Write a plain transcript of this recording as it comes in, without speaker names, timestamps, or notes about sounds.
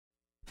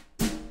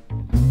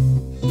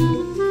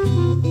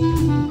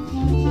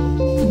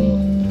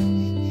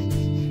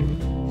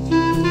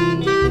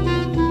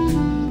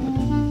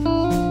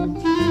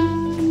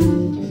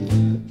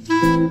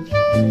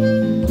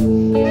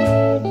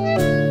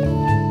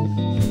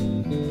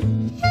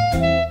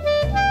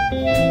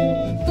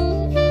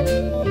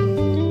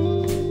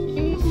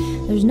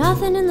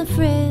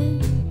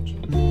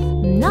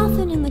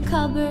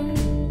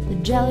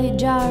jelly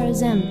jar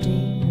is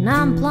empty, and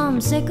I'm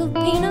plumb sick of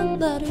peanut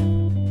butter.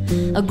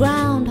 A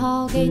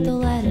groundhog ate the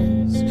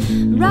lettuce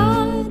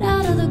right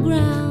out of the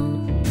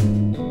ground.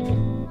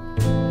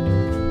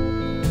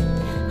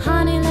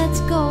 Honey, let's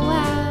go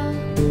out.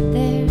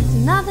 There's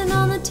nothing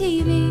on the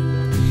TV.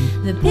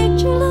 The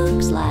picture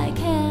looks like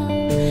hell.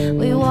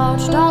 We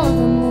watched all of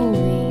the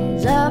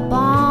movies up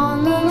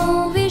on the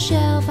movie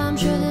shelf. I'm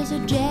sure there's a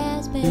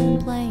jazz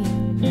band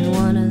playing in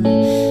one of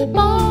the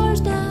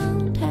bars downtown.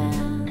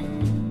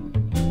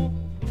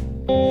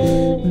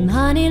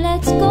 Honey,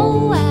 let's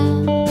go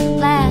out.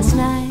 Last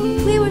night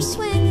we were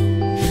swinging,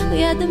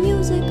 we had the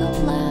music up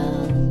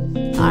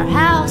loud. Our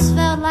house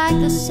felt like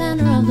the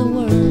center of the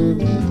world.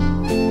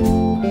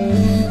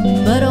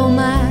 But oh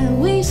my,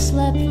 we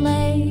slept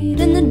late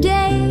and the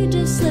day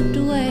just slipped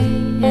away.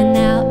 And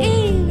now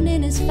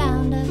evening has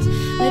found us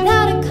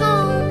without a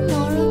comb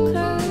or a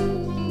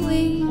curve.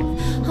 We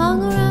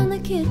hung around the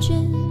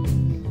kitchen,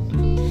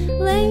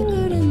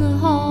 lingered in the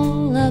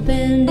hall,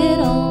 upended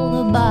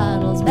all the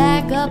bottles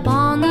back up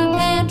on the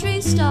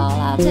pantry stall.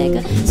 I'll take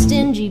a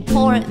stingy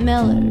pour at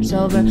Miller's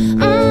over,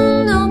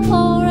 no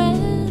pour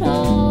at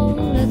all.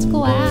 Let's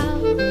go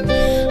out,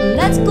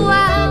 let's go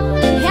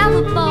out and have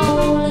a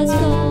ball. Let's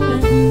go.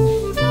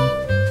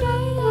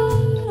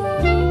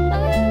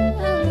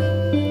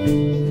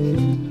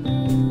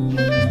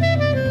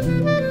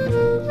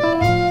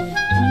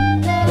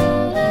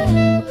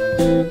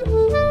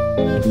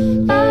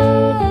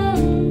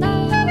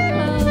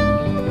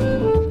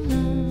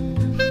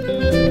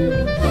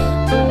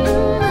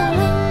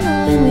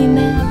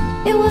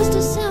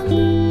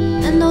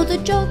 The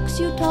jokes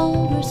you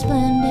told were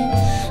splendid.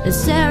 The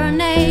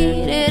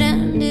serenade, it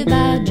ended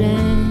by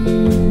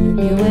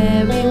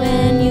January